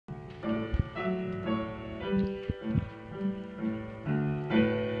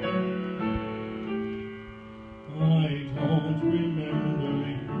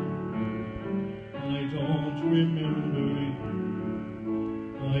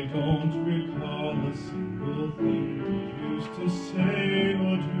I don't recall a single thing we used to say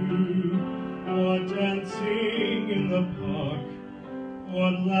or do. What dancing in the park,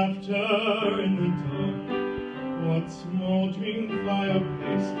 what laughter in the dark, what smoldering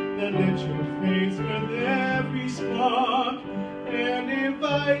fireplace that lit your face with every spark. And if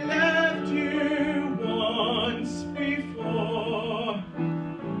I left you once before,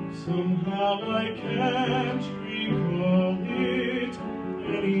 somehow I can't recall it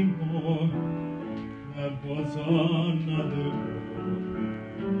anymore. That was another girl.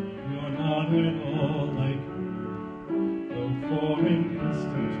 You're not at all like her. Though for an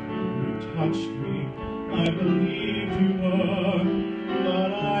instant you touched me, I believed you were,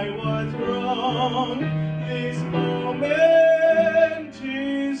 but I was wrong. This moment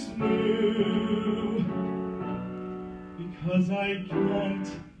is new, because I can't,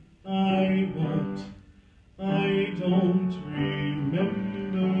 I won't, I don't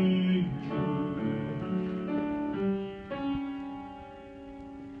remember you.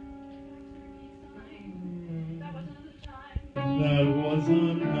 That was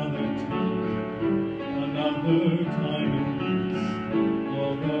another time, another time in peace.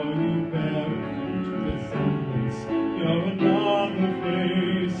 Although you bear a faint resemblance, you're another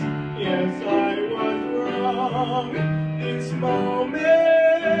face. Yes, I was wrong. This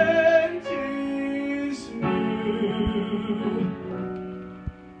moment is new,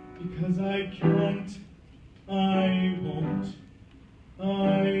 because I can't, I won't,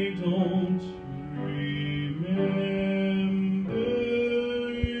 I don't